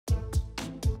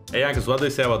Hey Jankos, what do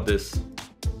you say about this?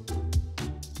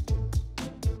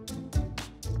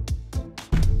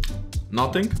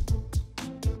 Nothing?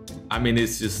 I mean,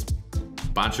 it's just a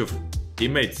bunch of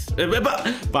teammates.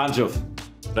 Bunch of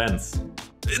friends.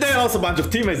 There are also a bunch of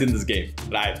teammates in this game,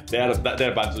 right? There are a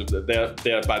bunch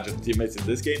of teammates in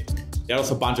this game. There are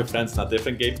also a bunch of friends in a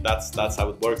different game. That's how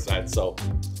it works, right? So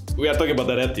we are talking about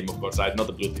the red team, of course, right? Not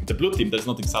the blue team. The blue team, there's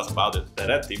nothing sus about it. The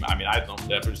red team, I mean, I don't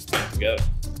know. They're just playing together.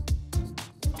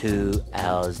 2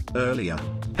 hours earlier.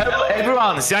 Hello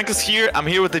everyone, it's Jankos here. I'm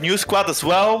here with the new squad as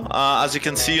well. As you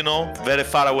can see, you know, very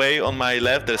far away on my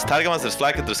left, there's Targamas, there's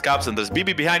Flakked, there's Caps, and there's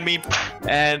BB behind me.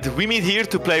 And we meet here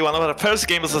to play one of our first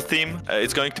games as a team.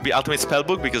 It's going to be Ultimate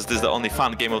Spellbook because this is the only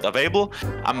fun game mode available.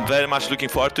 I'm very much looking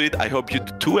forward to it. I hope you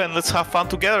do too, and let's have fun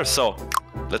together. So,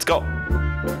 let's go.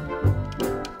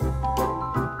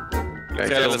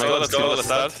 Okay, let's go, let's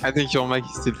start. I think your mic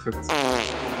is still fucked.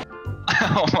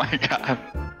 Oh my god.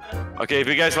 Okay, if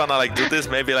you guys wanna like do this,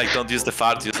 maybe like don't use the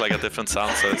fart, use like a different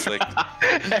sound, so it's like...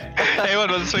 Hey, what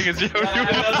was the thing?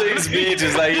 It's speech,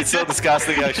 it's like, it's so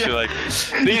disgusting actually, like...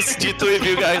 Please, G2, if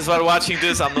you guys are watching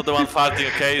this, I'm not the one farting,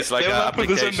 okay? It's like an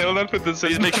application. They'll not put this in.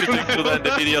 Please make sure to include that in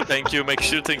the video, thank you. Make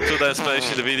sure to include that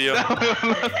explanation in the video.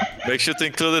 Make sure to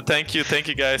include it, thank you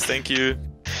guys, thank you.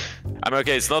 I mean,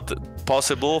 okay, it's not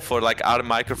possible for like our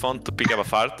microphone to pick up a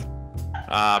fart.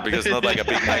 Because it's not like a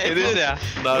big mic. It is, yeah.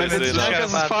 No, when it's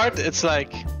Jankos' fart, it's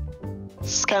like...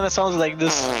 It kind of sounds like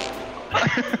this.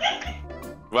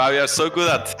 Wow, you are so good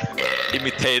at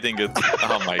imitating it.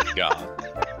 Oh my god.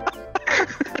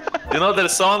 You know,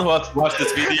 there's someone who has watched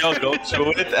this video, go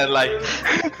through it and like...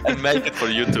 and make it for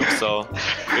YouTube, so...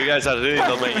 You guys are really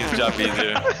not making his job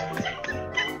easier.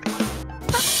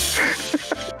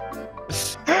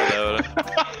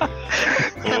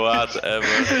 Whatever.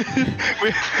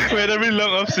 We had a really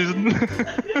long off-season.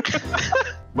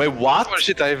 Wait, what? Oh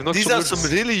shit, I have no These are some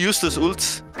really useless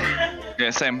ults.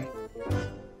 Yeah, same.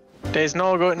 There's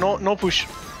no push.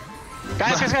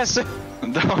 Guys.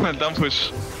 Don't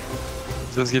push.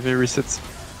 Just give me resets.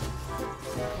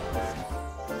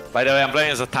 By the way, I'm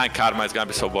playing as a tank Karma, it's gonna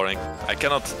be so boring. I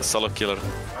cannot solo kill her.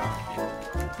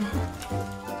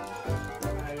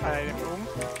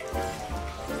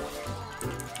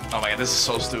 Oh my god, this is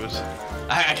so stupid.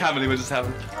 I can't believe what just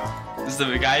happened. This is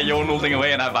the guy Yon ulting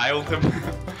away and I violed him.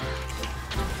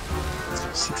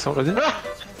 6 already?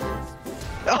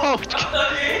 Oh!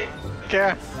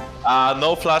 Okay.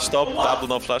 No flash top, double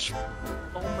no flash.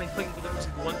 Oh my fucking god, that was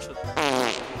like one shot.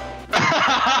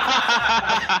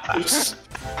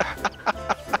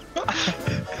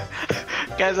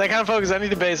 Guys, I can't focus, I need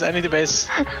the base,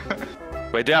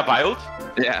 Wait, do you have wild?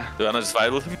 Yeah. Do I not just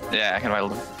wild him? Yeah, I can viol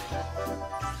him.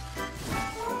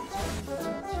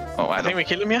 Oh, I think we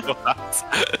kill him here.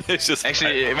 It's just...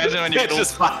 Actually, imagine when you get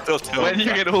ult. When you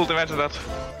get ult, imagine that.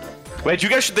 Wait, you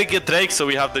guys should get Drake so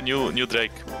we have the new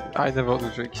Drake. I never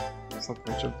do Drake. It's not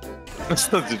my job.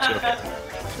 That's not the job.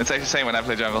 It's actually the same when I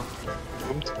play jungle.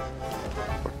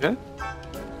 Yeah?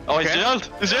 Oh, he's jailed!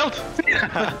 He's jailed!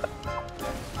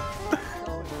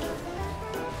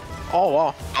 Oh,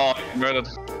 wow. Oh, murdered.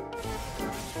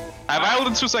 I violed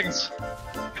in 2 seconds.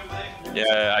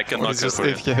 Yeah, I can knock her for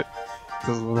you.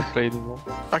 Doesn't want to play anymore.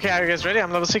 Okay, are you guys ready?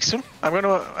 I'm level 6 soon. I'm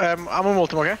gonna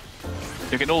ult him, okay?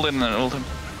 You can ult in and ult him.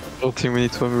 Don't think we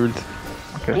need to ult.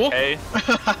 Okay. Hey.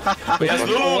 He has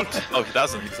ult! Oh, he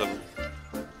doesn't. He's up.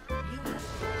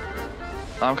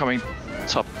 I'm coming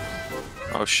top.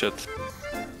 Oh shit.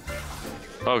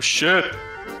 Oh shit!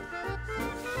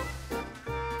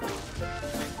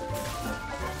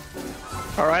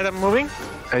 Alright, I'm moving.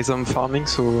 Guys, I'm farming,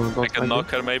 so don't I can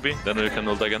knock her maybe, then we can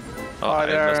ult again. Oh,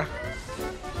 there.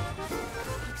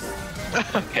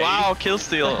 Okay. Wow, kill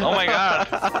steal. Oh my god.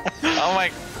 Oh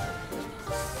my...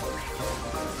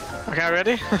 Okay,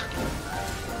 ready?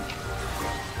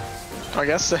 I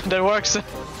guess that works.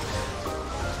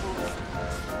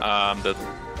 Dead.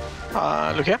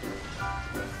 Look here.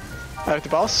 I have the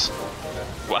boss.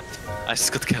 What? I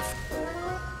just got killed.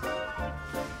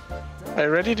 Are you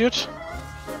ready, dude?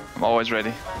 I'm always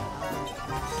ready.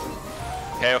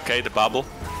 Okay, the bubble.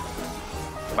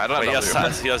 But I don't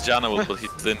have He has Janna ult, but he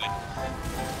didn't.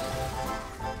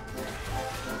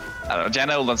 I don't know,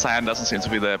 Janna ult on Cyan doesn't seem to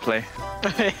be the play.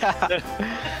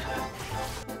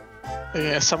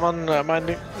 Yeah, someone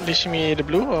mind leashing me the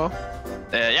blue, or?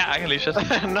 Yeah, I can leash it.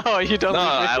 No, you don't. No,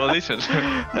 need I will leash it.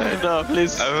 No,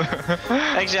 please.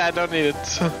 Actually, I don't need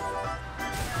it.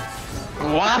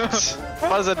 What?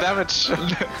 What's the damage?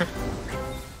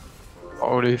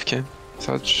 Oh, AFK.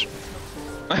 Touch.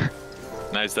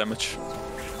 Nice damage.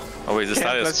 Oh wait, the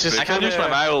start is... let's just I can't use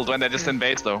my ult when they're just in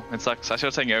base though. It sucks. I should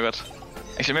have taken Yogurt.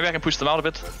 Actually, maybe I can push them out a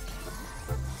bit.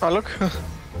 Oh, look.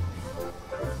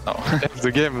 Oh. It's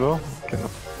the game, though. Okay.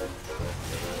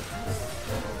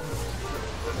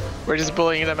 We're just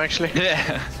bullying them, actually.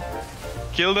 Yeah.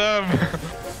 Kill them.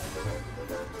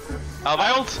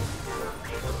 My ult.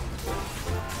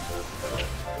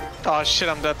 Oh shit,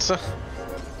 I'm dead, so.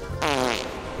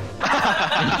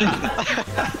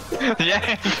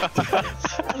 Yeah.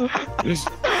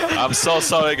 I'm so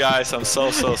sorry, guys. I'm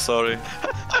so sorry.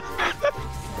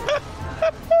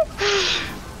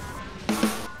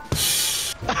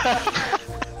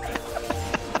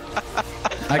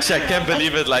 Actually, I can't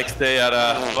believe it. Like they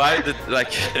are. Why did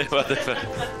like whatever?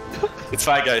 It's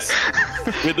fine, guys.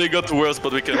 We did go to worse,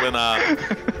 but we can win a.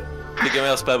 We can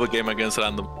win a Spellbook game against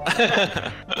random.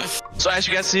 So as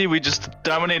you can see, we just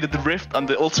dominated the Rift on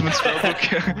the ultimate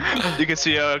Spellbook. You can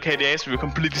see our KDAs. We were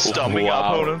completely stomping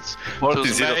our opponents. So it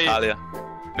was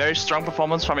very strong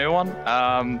performance from everyone.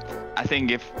 I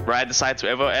think if Riot decides to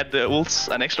ever add the ults,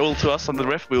 an extra ult to us on the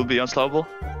Rift, we'll be unstoppable.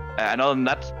 And other than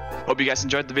that, hope you guys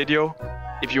enjoyed the video.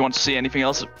 If you want to see anything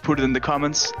else, put it in the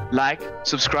comments. Like,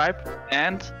 subscribe,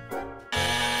 and...